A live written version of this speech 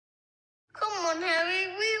phone, Harry.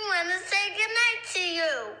 We want to say goodnight to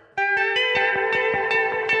you.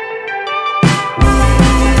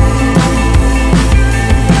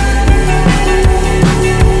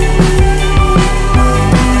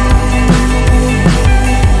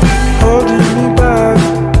 Holding me back,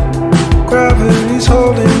 gravity's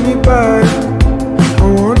holding me back. I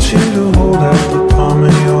want you to hold out the palm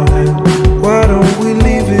of your hand. Why don't we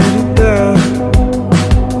leave it at that?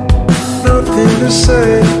 Nothing to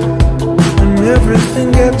say, and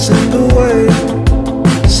everything gets in the way.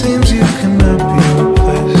 Seems you cannot be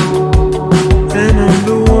replaced, and I'm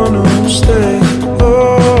the one who'll stay.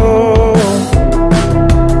 Oh,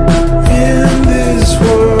 in this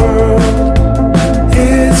world,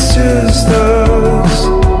 it's just us.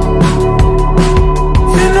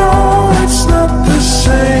 You know it's not the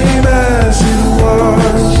same as it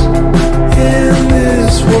was. In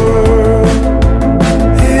this world,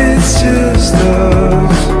 it's just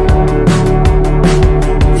us.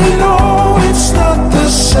 You know it's not the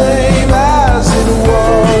same as it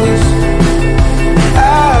was.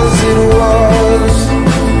 As it was.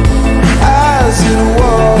 As it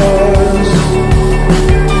was.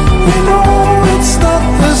 You know it's not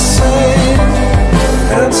the same.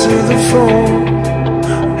 Answer the phone,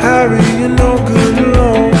 Harry, you're no good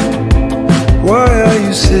alone. Why are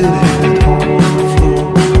you sitting at home on the floor?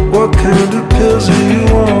 What kind of pills are you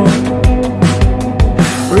on?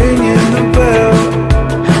 Ringing the bell,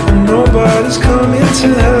 and nobody's coming to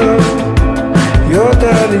help. Your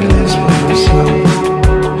daddy lives by himself.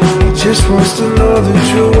 He just wants to know that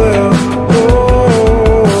you're